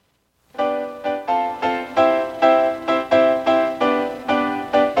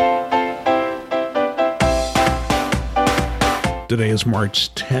Today is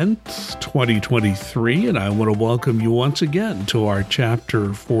March 10th, 2023, and I want to welcome you once again to our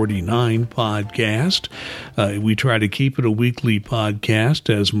Chapter 49 podcast. We try to keep it a weekly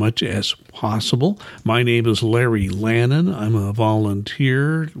podcast as much as possible. My name is Larry Lannon. I'm a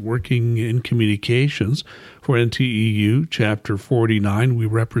volunteer working in communications for NTEU Chapter 49. We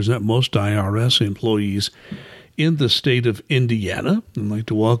represent most IRS employees in the state of Indiana. I'd like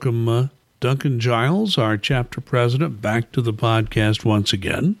to welcome Duncan Giles, our chapter president, back to the podcast once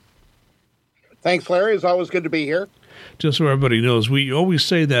again. Thanks, Larry. It's always good to be here. Just so everybody knows, we always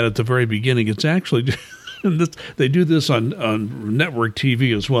say that at the very beginning. It's actually, they do this on network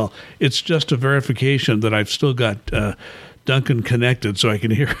TV as well. It's just a verification that I've still got Duncan connected so I can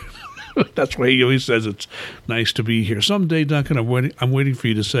hear. That's why he always says it's nice to be here. Someday, Duncan, I'm waiting for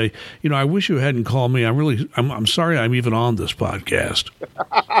you to say, I wish you hadn't called me. I'm sorry I'm even on this podcast.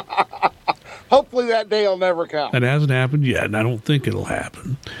 Hopefully that day will never come. It hasn't happened yet, and I don't think it'll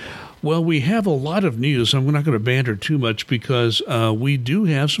happen. Well, we have a lot of news. I'm not going to banter too much because we do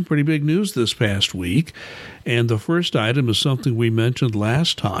have some pretty big news this past week. And the first item is something we mentioned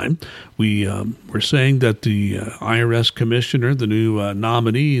last time. We were saying that the IRS commissioner, the new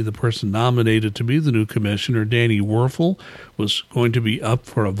nominee, the person nominated to be the new commissioner, Danny Werfel, was going to be up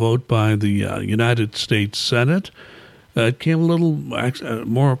for a vote by the United States Senate. It came a little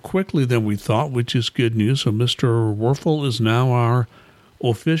more quickly than we thought, which is good news. So Mr. Werfel is now our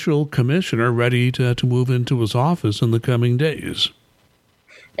official commissioner, ready to move into his office in the coming days.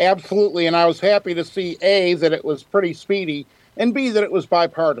 Absolutely, and I was happy to see, A, that it was pretty speedy, and B, that it was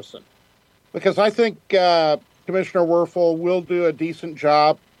bipartisan. Because I think Commissioner Werfel will do a decent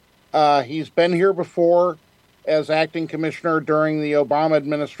job. He's been here before as acting commissioner during the Obama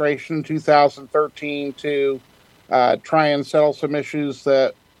administration in 2013 to try and settle some issues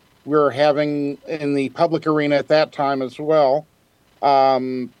that we were having in the public arena at that time as well.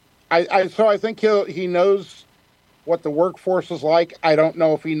 So I think he knows what the workforce is like. I don't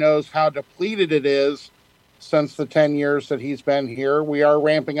know if he knows how depleted it is since the 10 years that he's been here. We are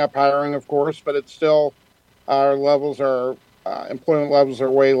ramping up hiring, of course, but it's still, employment levels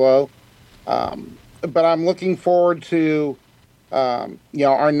are way low. But I'm looking forward to,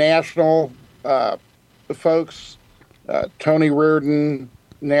 our national folks, Tony Reardon,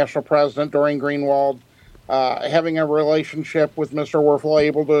 national president, Doreen Greenwald, having a relationship with Mr. Werfel,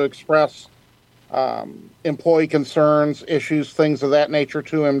 able to express employee concerns, issues, things of that nature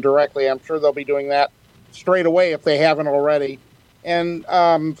to him directly. I'm sure they'll be doing that straight away if they haven't already. And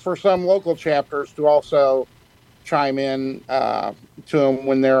for some local chapters to also chime in to him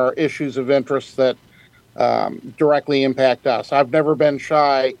when there are issues of interest that directly impact us. I've never been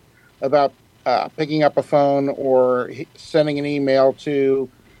shy about picking up a phone or sending an email to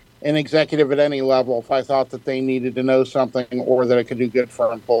an executive at any level if I thought that they needed to know something or that it could do good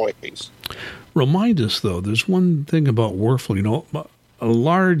for employees. Remind us, though, there's one thing about Werfel. A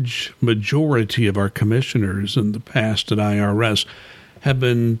large majority of our commissioners in the past at IRS have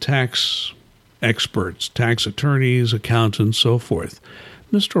been tax experts, tax attorneys, accountants, so forth.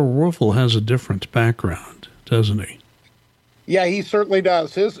 Mr. Werfel has a different background, doesn't he? Yeah, he certainly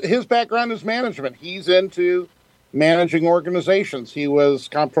does. His background is management. He's into managing organizations. He was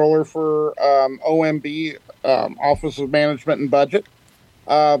comptroller for OMB, Office of Management and Budget.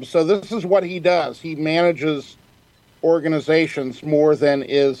 So this is what he does. He manages organizations more than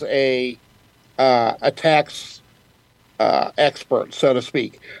is a tax expert, so to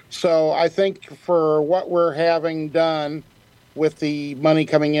speak. So I think for what we're having done with the money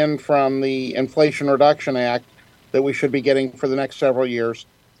coming in from the Inflation Reduction Act that we should be getting for the next several years,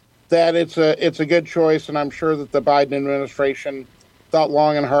 that it's a good choice, and I'm sure that the Biden administration thought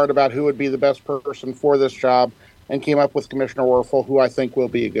long and hard about who would be the best person for this job and came up with Commissioner Werfel, who I think will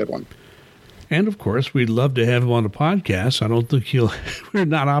be a good one. And, of course, we'd love to have him on the podcast. I don't think we're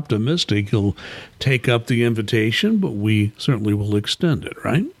not optimistic he'll take up the invitation, but we certainly will extend it,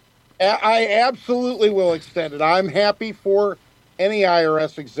 right? I absolutely will extend it. I'm happy for any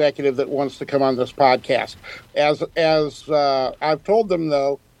IRS executive that wants to come on this podcast. As I've told them,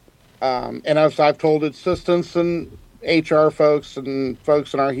 though, and as I've told assistants and HR folks and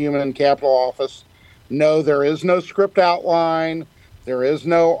folks in our human capital office, no, there is no script outline. There is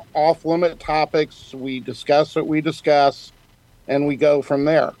no off-limit topics. We discuss what we discuss, and we go from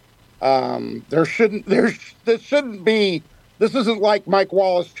there. This shouldn't be. This isn't like Mike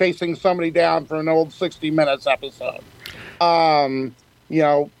Wallace chasing somebody down for an old 60 Minutes episode.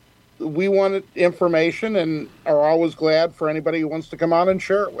 We want information and are always glad for anybody who wants to come on and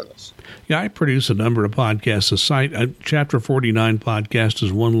share it with us. Yeah, I produce a number of podcasts. The site, Chapter 49 podcast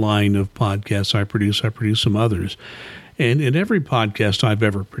is one line of podcasts I produce. I produce some others. And in every podcast I've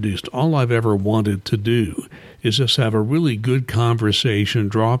ever produced, all I've ever wanted to do is just have a really good conversation,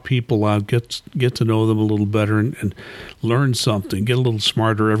 draw people out, get to know them a little better, and learn something, get a little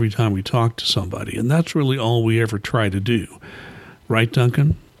smarter every time we talk to somebody. And that's really all we ever try to do. Right,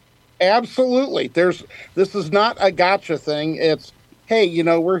 Duncan? Absolutely. This is not a gotcha thing. It's, hey,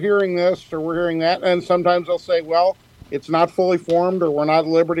 we're hearing this or we're hearing that. And sometimes they'll say, well, it's not fully formed or we're not at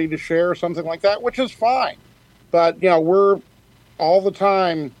liberty to share or something like that, which is fine. But, we're all the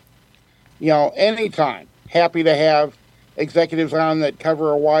time, anytime happy to have executives on that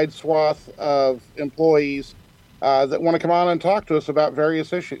cover a wide swath of employees that want to come on and talk to us about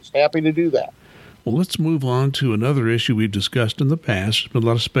various issues. Happy to do that. Well, let's move on to another issue we've discussed in the past. There's been a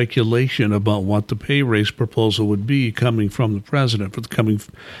lot of speculation about what the pay raise proposal would be coming from the president for the coming,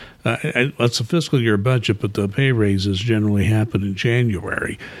 that's a fiscal year budget, but the pay raises generally happen in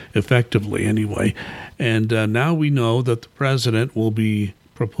January, effectively anyway. And now we know that the president will be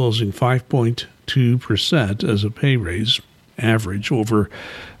proposing 5.2% as a pay raise average over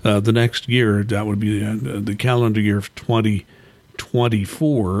the next year. That would be the calendar year of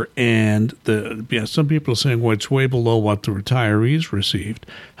 2024, and some people are saying, well, it's way below what the retirees received.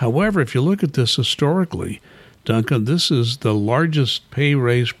 However, if you look at this historically, Duncan, this is the largest pay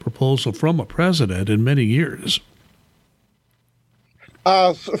raise proposal from a president in many years.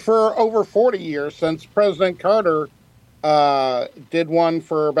 For over 40 years, since President Carter did one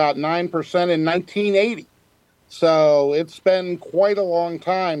for about 9% in 1980. So it's been quite a long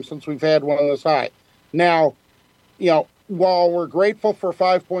time since we've had one this high. Now, while we're grateful for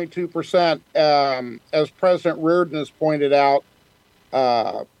 5.2%, as President Reardon has pointed out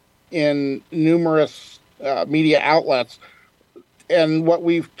in numerous media outlets, and what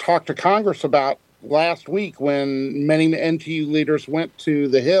we've talked to Congress about last week when many NTU leaders went to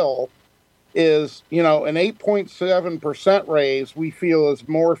the Hill, is, an 8.7% raise we feel is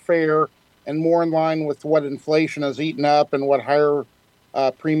more fair and more in line with what inflation has eaten up and what higher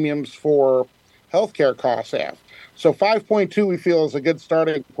premiums for healthcare costs have. So 5.2 we feel is a good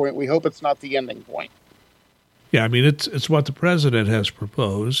starting point. We hope it's not the ending point. Yeah, I mean, it's what the president has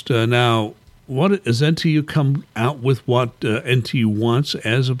proposed. Now, what is NTU come out with what NTU wants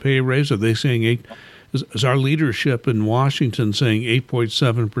as a pay raise? Are they saying 8? Is our leadership in Washington saying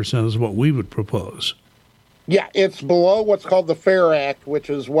 8.7% is what we would propose? Yeah, it's below what's called the FAIR Act, which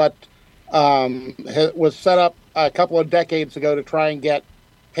is what was set up a couple of decades ago to try and get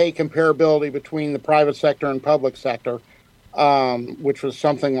pay comparability between the private sector and public sector, which was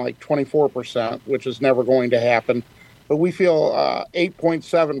something like 24%, which is never going to happen. But we feel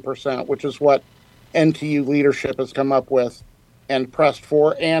 8.7%, which is what NTU leadership has come up with and pressed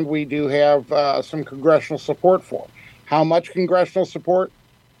for, and we do have some congressional support for. How much congressional support?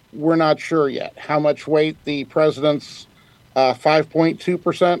 We're not sure yet. How much weight the president's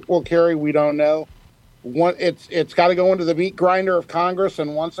 5.2% will carry, we don't know. It's got to go into the meat grinder of Congress,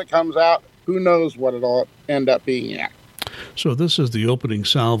 and once it comes out, who knows what it'll end up being at. So this is the opening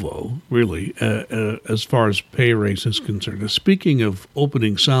salvo, really, as far as pay raise is concerned. Speaking of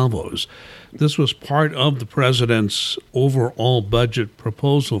opening salvos, this was part of the president's overall budget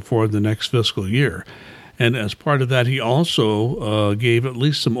proposal for the next fiscal year. And as part of that, he also gave at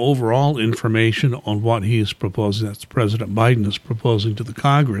least some overall information on what he is proposing, that's President Biden is proposing to the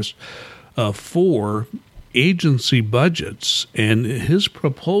Congress, for agency budgets. And his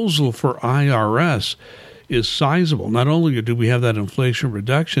proposal for IRS is sizable. Not only do we have that Inflation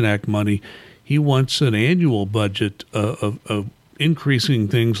Reduction Act money, he wants an annual budget of increasing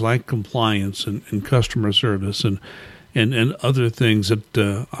things like compliance and customer service and other things that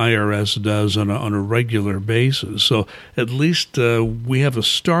IRS does on a regular basis. So at least we have a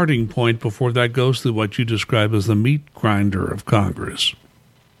starting point before that goes through what you describe as the meat grinder of Congress.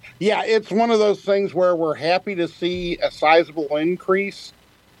 Yeah, it's one of those things where we're happy to see a sizable increase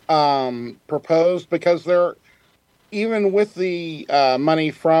proposed, because even with the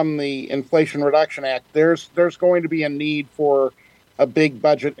money from the Inflation Reduction Act, there's going to be a need for a big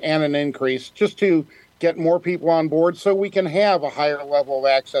budget and an increase just to get more people on board so we can have a higher level of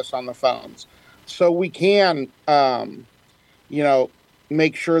access on the phones. So we can,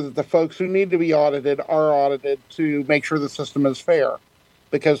 make sure that the folks who need to be audited are audited to make sure the system is fair.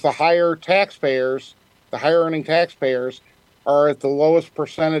 Because the higher earning taxpayers are at the lowest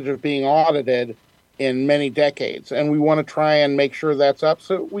percentage of being audited in many decades. And we want to try and make sure that's up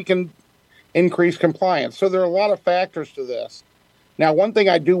so we can increase compliance. So there are a lot of factors to this. Now, one thing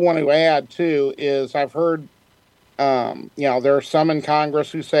I do want to add, too, is I've heard, there are some in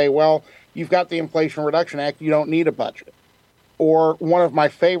Congress who say, well, you've got the Inflation Reduction Act, you don't need a budget. Or one of my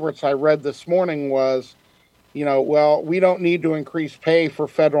favorites I read this morning was well, we don't need to increase pay for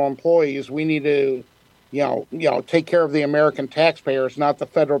federal employees. We need to, take care of the American taxpayers, not the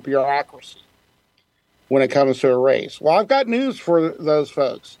federal bureaucracy when it comes to a raise. Well, I've got news for those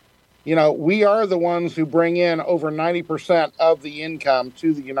folks. We are the ones who bring in over 90% of the income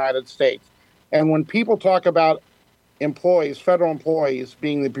to the United States. And when people talk about employees, federal employees,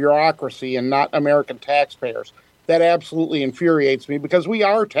 being the bureaucracy and not American taxpayers, that absolutely infuriates me, because we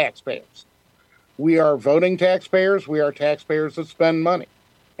are taxpayers. We are voting taxpayers. We are taxpayers that spend money.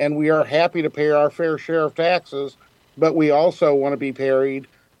 And we are happy to pay our fair share of taxes, but we also want to be paid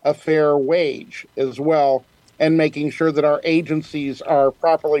a fair wage as well, and making sure that our agencies are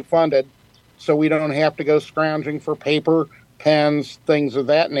properly funded so we don't have to go scrounging for paper, pens, things of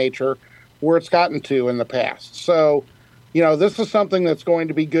that nature, where it's gotten to in the past. So, this is something that's going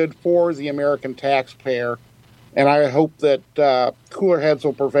to be good for the American taxpayer, and I hope that cooler heads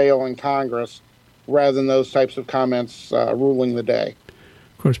will prevail in Congress rather than those types of comments ruling the day.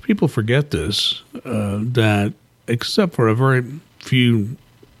 Of course, people forget this, that except for a very few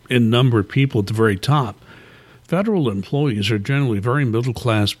in number of people at the very top, federal employees are generally very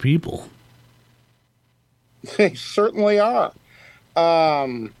middle-class people. They certainly are.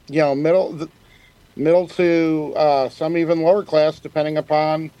 Middle to some even lower class, depending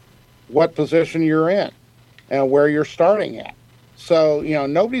upon what position you're in and where you're starting at. So,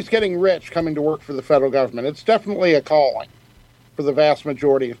 nobody's getting rich coming to work for the federal government. It's definitely a calling for the vast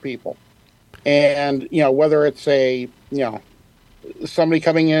majority of people. And, whether it's somebody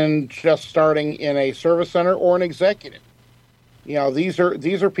coming in just starting in a service center or an executive, these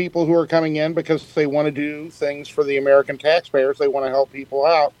are people who are coming in because they want to do things for the American taxpayers. They want to help people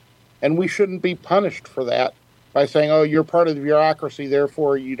out, and we shouldn't be punished for that by saying, oh, you're part of the bureaucracy,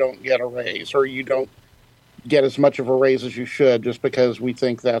 therefore you don't get a raise, or you don't get as much of a raise as you should, just because we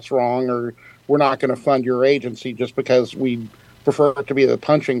think that's wrong, or we're not going to fund your agency just because we prefer it to be the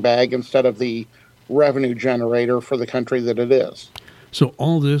punching bag instead of the revenue generator for the country that it is. So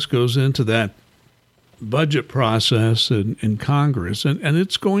all this goes into that budget process in Congress, and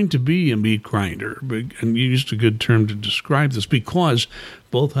it's going to be a meat grinder. And you used a good term to describe this, because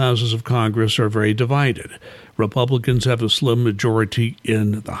both houses of Congress are very divided. Republicans have a slim majority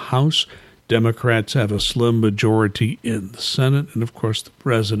in the House. Democrats have a slim majority in the Senate. And, of course, the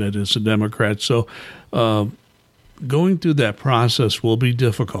president is a Democrat. So going through that process will be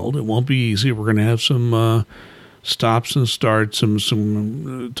difficult. It won't be easy. We're going to have some stops and starts,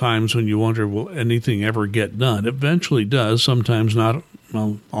 some times when you wonder, will anything ever get done? It eventually does, sometimes not,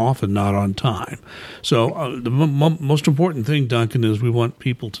 often not on time. So the most important thing, Duncan, is we want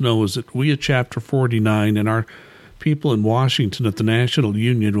people to know is that we at Chapter 49 and our people in Washington at the National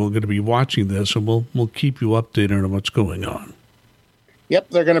Union are going to be watching this, and we'll keep you updated on what's going on. Yep,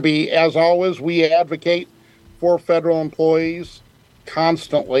 they're going to be, as always, we advocate for federal employees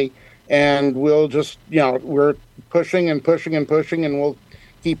constantly, and we'll just, we're pushing and pushing and pushing, and we'll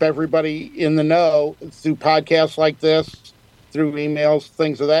keep everybody in the know through podcasts like this, through emails,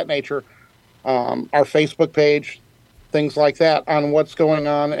 things of that nature, our Facebook page, things like that, on what's going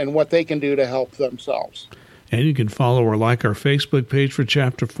on and what they can do to help themselves. And you can follow or like our Facebook page for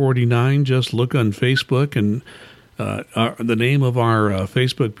Chapter 49. Just look on Facebook, and the name of our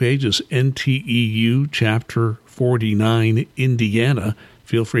Facebook page is NTEU Chapter 49 Indiana.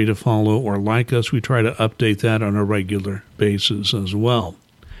 Feel free to follow or like us. We try to update that on a regular basis as well.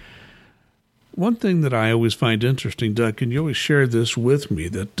 One thing that I always find interesting, Doug, and you always share this with me,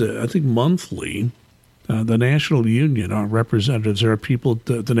 that I think monthly the National Union, our representatives, there are people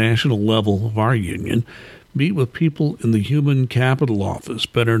at the national level of our union, meet with people in the Human Capital Office,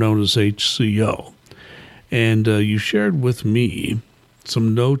 better known as HCO. And you shared with me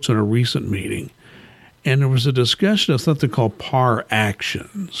some notes on a recent meeting. And there was a discussion of something called PAR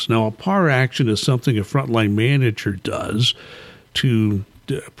actions. Now, a PAR action is something a frontline manager does to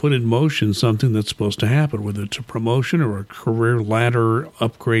put in motion something that's supposed to happen, whether it's a promotion or a career ladder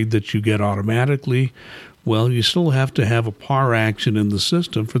upgrade that you get automatically. Well, you still have to have a PAR action in the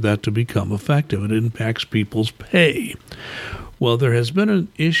system for that to become effective. It impacts people's pay. Well, there has been an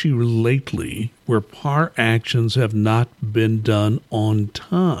issue lately where PAR actions have not been done on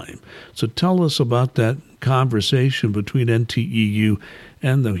time. So tell us about that conversation between NTEU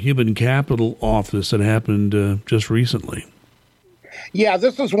and the Human Capital Office that happened just recently. Yeah,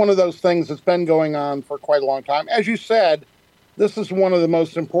 this is one of those things that's been going on for quite a long time. As you said, this is one of the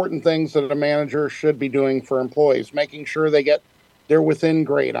most important things that a manager should be doing for employees, making sure they're within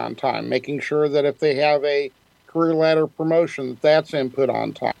grade on time, making sure that if they have a career ladder promotion, that's input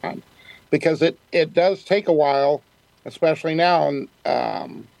on time, because it does take a while, especially now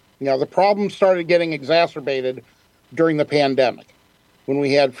The problem started getting exacerbated during the pandemic when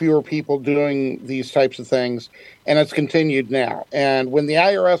we had fewer people doing these types of things, and it's continued now. And when the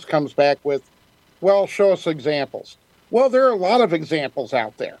IRS comes back with, well, show us examples. Well, there are a lot of examples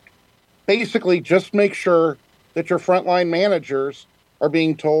out there. Basically, just make sure that your frontline managers are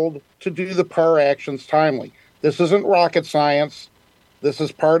being told to do the PAR actions timely. This isn't rocket science. This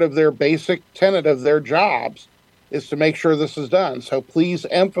is part of their basic tenet of their jobs, is to make sure this is done. So please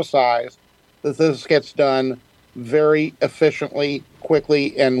emphasize that this gets done very efficiently,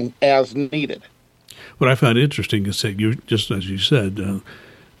 quickly, and as needed. What I found interesting is that you, just as you said, the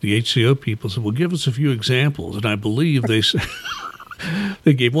HCO people said, well, give us a few examples. And I believe they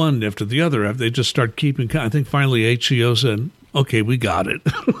they gave one after the other. They just start keeping, I think finally HCO said, okay, we got it.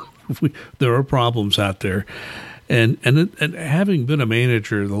 There are problems out there. And having been a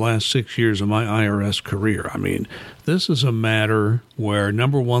manager the last 6 years of my IRS career, I mean, this is a matter where,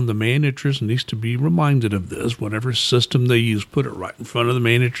 number one, the managers needs to be reminded of this. Whatever system they use, put it right in front of the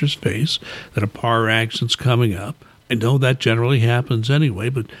manager's face, that a PAR action's coming up. I know that generally happens anyway,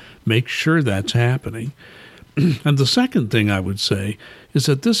 but make sure that's happening. And the second thing I would say is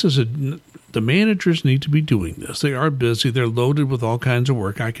that the managers need to be doing this. They are busy. They're loaded with all kinds of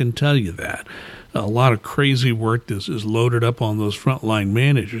work. I can tell you that. A lot of crazy work is loaded up on those frontline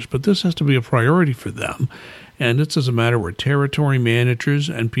managers, but this has to be a priority for them. And it's as a matter where territory managers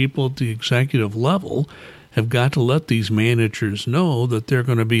and people at the executive level have got to let these managers know that they're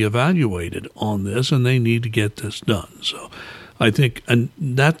going to be evaluated on this and they need to get this done. So I think, and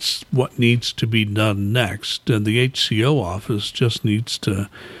that's what needs to be done next. And the HCO office just needs to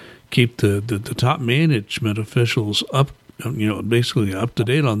keep the top management officials up, basically up to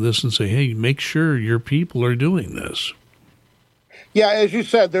date on this and say, hey, make sure your people are doing this. Yeah, as you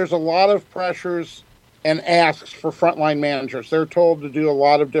said, there's a lot of pressures and asks for frontline managers. They're told to do a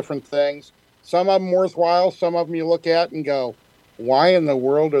lot of different things. Some of them worthwhile, some of them you look at and go, why in the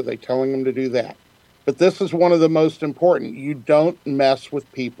world are they telling them to do that? But this is one of the most important. You don't mess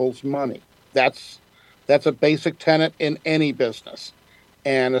with people's money. That's a basic tenet in any business,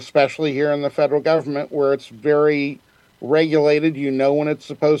 and especially here in the federal government where it's very regulated. You know when it's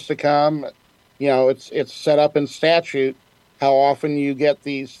supposed to come. It's set up in statute how often you get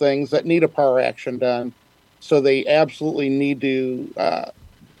these things that need a PAR action done. So they absolutely need to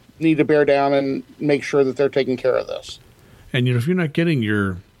bear down and make sure that they're taking care of this. And if you're not getting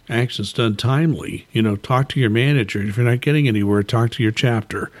your actions done timely, talk to your manager. If you're not getting anywhere, talk to your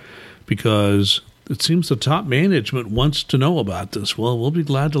chapter, because it seems the top management wants to know about this. Well, we'll be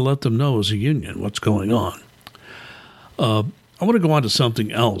glad to let them know as a union what's going on. I want to go on to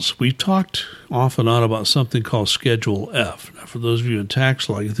something else. We've talked off and on about something called Schedule F. Now, for those of you in tax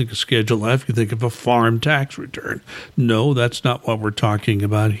law, you think of Schedule F, you think of a farm tax return. No, that's not what we're talking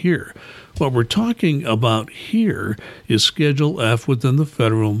about here. What we're talking about here is Schedule F within the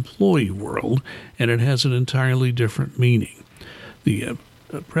federal employee world, and it has an entirely different meaning. The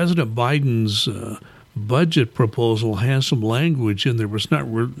President Biden's budget proposal has some language in there was not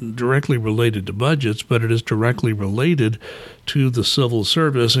directly related to budgets, but it is directly related to the civil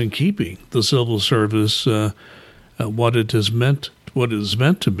service and keeping the civil service what it is meant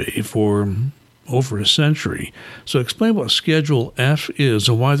to be for over a century. So explain what Schedule F is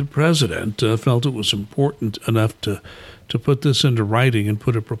and why the president felt it was important enough to put this into writing and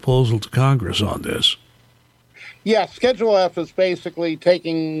put a proposal to Congress on this. Yeah, Schedule F is basically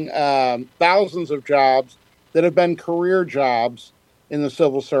taking thousands of jobs that have been career jobs in the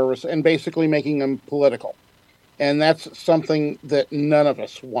civil service and basically making them political. And that's something that none of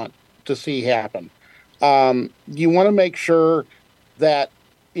us want to see happen. You want to make sure that,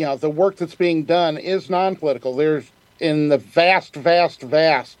 the work that's being done is non-political. There's, in the vast, vast,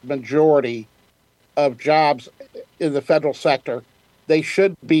 vast majority of jobs in the federal sector, they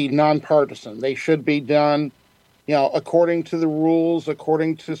should be nonpartisan. They should be done according to the rules,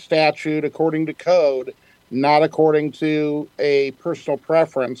 according to statute, according to code, not according to a personal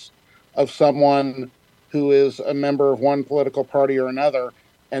preference of someone who is a member of one political party or another.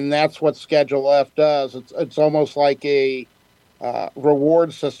 And that's what Schedule F does. It's almost like a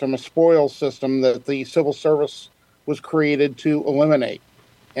reward system, a spoils system that the civil service was created to eliminate.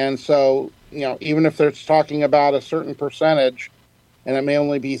 And so, even if they're talking about a certain percentage, and it may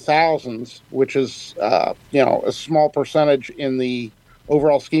only be thousands, which is, a small percentage in the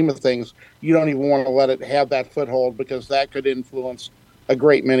overall scheme of things, you don't even want to let it have that foothold because that could influence a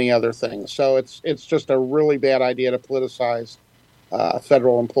great many other things. So it's just a really bad idea to politicize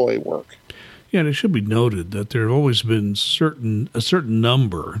federal employee work. Yeah, and it should be noted that there have always been a certain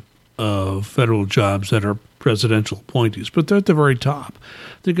number of federal jobs that are presidential appointees, but they're at the very top.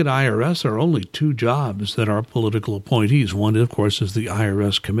 I think at IRS there are only 2 jobs that are political appointees. One, of course, is the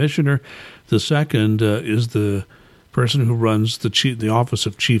IRS commissioner. The second is the person who runs the office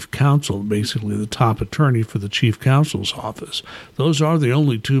of chief counsel, basically the top attorney for the chief counsel's office. Those are the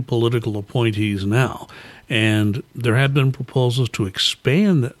only 2 political appointees now. And there have been proposals to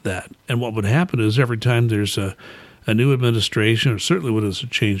expand that. And what would happen is every time there's a new administration, or certainly when there's a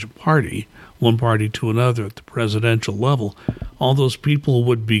change of party, one party to another at the presidential level, all those people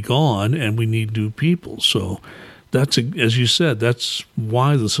would be gone and we need new people. So that's, as you said, that's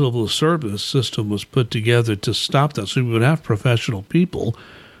why the civil service system was put together, to stop that. So we would have professional people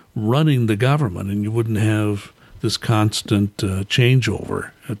running the government, and you wouldn't have this constant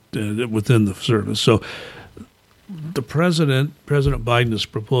changeover within the service. So President Biden is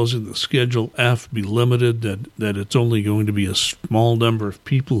proposing that Schedule F be limited, that it's only going to be a small number of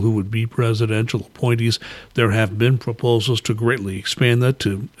people who would be presidential appointees. There have been proposals to greatly expand that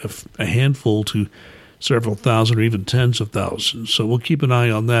to a handful, to several thousand or even tens of thousands. So we'll keep an eye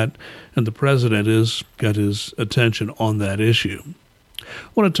on that, and the president has got his attention on that issue.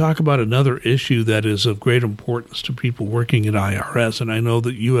 I want to talk about another issue that is of great importance to people working at IRS, and I know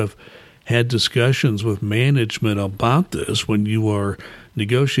that you have had discussions with management about this when you are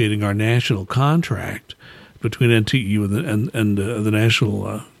negotiating our national contract between NTEU and the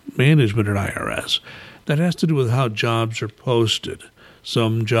national management at IRS. That has to do with how jobs are posted.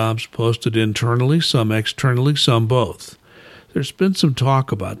 Some jobs posted internally, some externally, some both. There's been some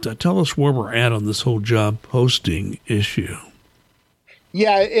talk about that. Tell us where we're at on this whole job posting issue.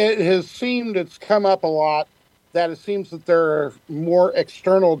 Yeah, it's come up a lot, that it seems that there are more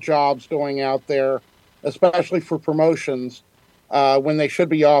external jobs going out there, especially for promotions, when they should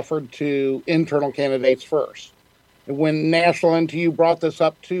be offered to internal candidates first. When National NTU brought this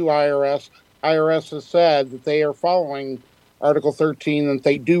up to IRS, IRS has said that they are following Article 13, and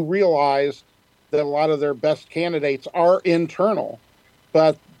they do realize that a lot of their best candidates are internal,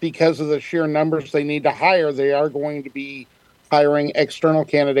 but because of the sheer numbers they need to hire, they are going to be hiring external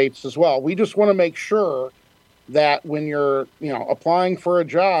candidates as well. We just want to make sure that when you're, applying for a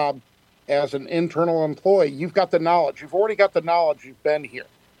job as an internal employee, you've got the knowledge. You've already got the knowledge. You've been here.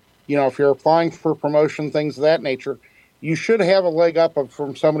 If you're applying for promotion, things of that nature, you should have a leg up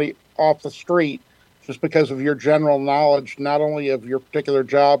from somebody off the street just because of your general knowledge, not only of your particular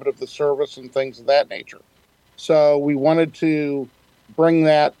job, but of the service and things of that nature. So we wanted to bring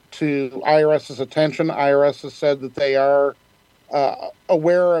that to IRS's attention. IRS has said that they are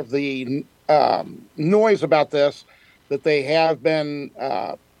aware of the noise about this, that they have been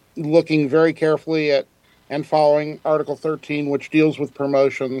looking very carefully at and following Article 13, which deals with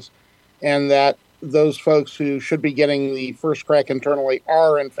promotions, and that those folks who should be getting the first crack internally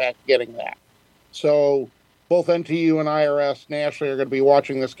are, in fact, getting that. So both NTU and IRS nationally are going to be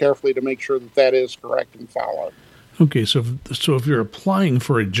watching this carefully to make sure that that is correct and followed. Okay, so if you're applying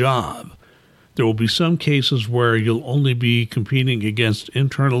for a job, there will be some cases where you'll only be competing against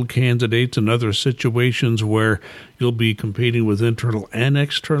internal candidates and other situations where you'll be competing with internal and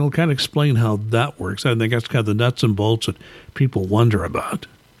external. Kind of explain how that works. I think that's kind of the nuts and bolts that people wonder about.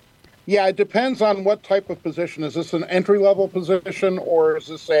 Yeah, it depends on what type of position. Is this an entry-level position or is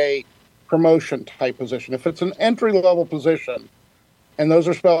this a promotion type position? If it's an entry-level position, and those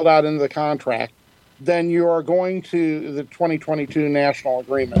are spelled out in the contract, then you are going to the 2022 National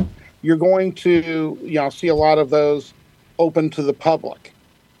Agreement. You're going to, see a lot of those open to the public.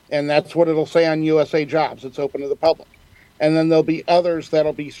 And that's what it'll say on USA Jobs. It's open to the public. And then there'll be others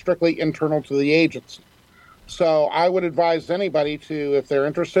that'll be strictly internal to the agency. So I would advise anybody to, if they're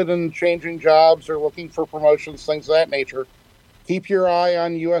interested in changing jobs or looking for promotions, things of that nature, keep your eye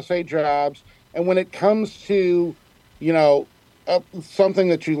on USA Jobs. And when it comes to, something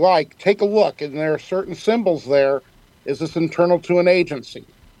that you like, take a look. And there are certain symbols there. Is this internal to an agency?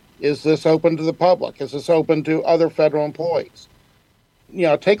 Is this open to the public? Is this open to other federal employees?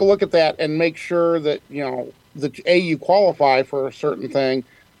 Take a look at that and make sure that, that A, you qualify for a certain thing,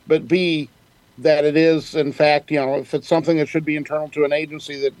 but B, that it is, in fact, if it's something that should be internal to an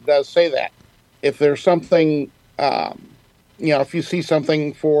agency, that does say that. If there's something, if you see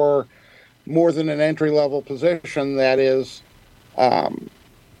something for more than an entry-level position that is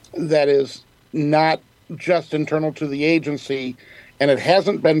not just internal to the agency, and it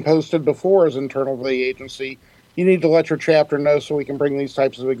hasn't been posted before as internal to the agency, you need to let your chapter know so we can bring these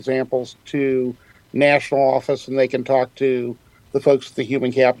types of examples to national office and they can talk to the folks at the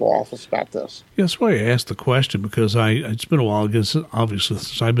Human Capital Office about this. Yeah, that's why I asked the question, because it's been a while. Because obviously,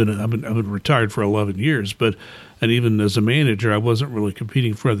 since I've been retired for 11 years, and even as a manager, I wasn't really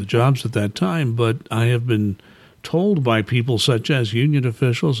competing for other jobs at that time. But I have been told by people such as union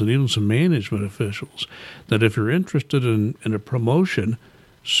officials and even some management officials that if you're interested in a promotion,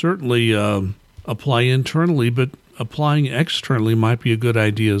 certainly apply internally, but applying externally might be a good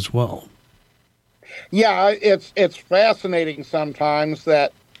idea as well. Yeah, it's fascinating sometimes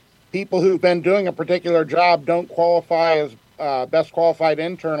that people who've been doing a particular job don't qualify as best qualified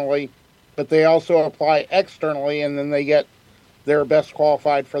internally, but they also apply externally, and then they get their best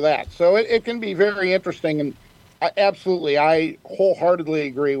qualified for that. So it can be very interesting, and I wholeheartedly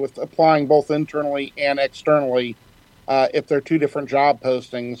agree with applying both internally and externally if they're two different job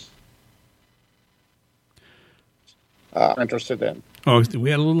postings interested in. Oh, we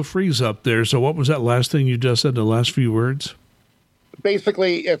had a little freeze up there. So what was that last thing you just said, the last few words?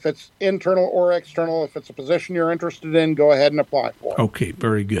 Basically, if it's internal or external, if it's a position you're interested in, go ahead and apply for it. Okay,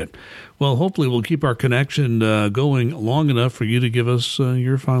 very good. Well, hopefully we'll keep our connection going long enough for you to give us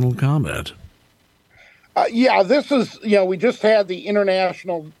your final comment. Yeah, this is, we just had the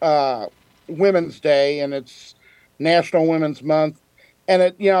International Women's Day, and it's National Women's Month.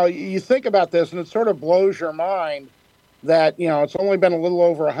 And you think about this, and it sort of blows your mind that, it's only been a little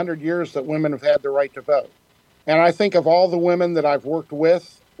over 100 years that women have had the right to vote. And I think of all the women that I've worked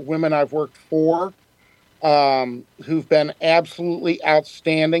with, women I've worked for, who've been absolutely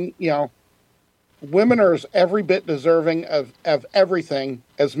outstanding. Women are every bit deserving of everything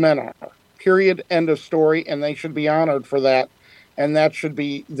as men are. Period. End of story. And they should be honored for that. And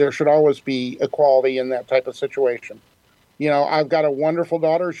there should always be equality in that type of situation. I've got a wonderful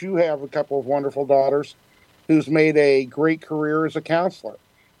daughter. You have a couple of wonderful daughters who's made a great career as a counselor.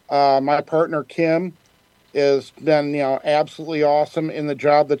 My partner, Kim, has been, absolutely awesome in the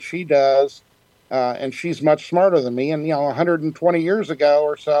job that she does. And she's much smarter than me. And, 120 years ago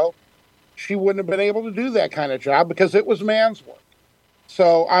or so, she wouldn't have been able to do that kind of job because it was man's work.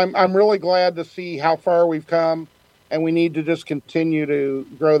 So I'm really glad to see how far we've come, and we need to just continue to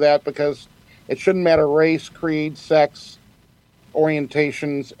grow that, because it shouldn't matter race, creed, sex,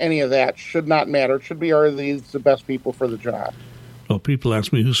 orientations, any of that should not matter. It should be, are these the best people for the job? Well, people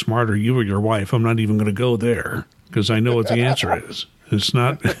ask me, who's smarter, you or your wife? I'm not even going to go there, because I know what the answer is. It's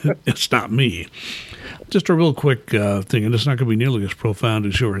not me. Just a real quick thing, and it's not going to be nearly as profound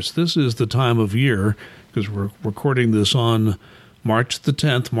as yours. This is the time of year, because we're recording this on March the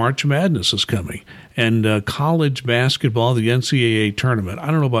 10th. March Madness is coming. And college basketball, the NCAA tournament. I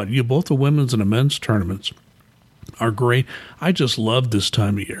don't know about you, both the women's and the men's tournaments are great. I just love this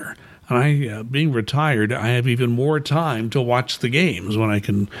time of year. And being retired, I have even more time to watch the games when I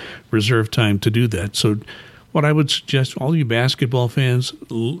can reserve time to do that. So what I would suggest, all you basketball fans,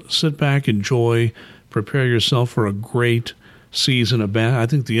 sit back, enjoy, prepare yourself for a great season of I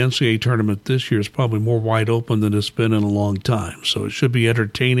think the NCAA tournament this year is probably more wide open than it's been in a long time. So it should be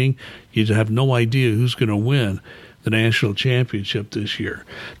entertaining. You have no idea who's going to win the national championship this year.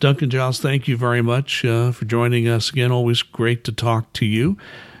 Duncan Giles, thank you very much for joining us again. Always great to talk to you.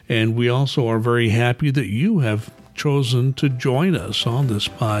 And we also are very happy that you have chosen to join us on this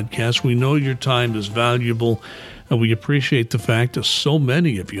podcast. We know your time is valuable, and we appreciate the fact that so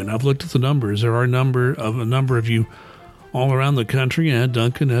many of you, and I've looked at the numbers, there are a number of you all around the country, and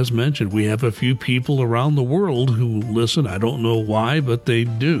Duncan has mentioned we have a few people around the world who listen. I don't know why, but they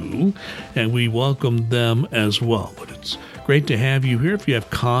do, and we welcome them as well. But it's great to have you here. If you have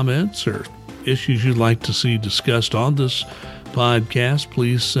comments or issues you'd like to see discussed on this podcast,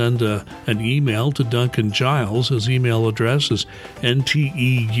 please send an email to Duncan Giles. His email address is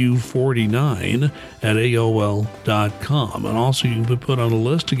nteu49@aol.com. And also you can be put on a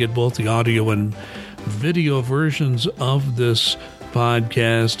list to get both the audio and video versions of this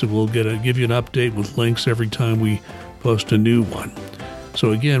podcast. We'll give you an update with links every time we post a new one.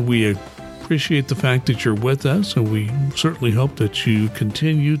 So again, we appreciate the fact that you're with us, and we certainly hope that you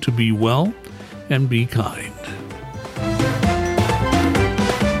continue to be well and be kind.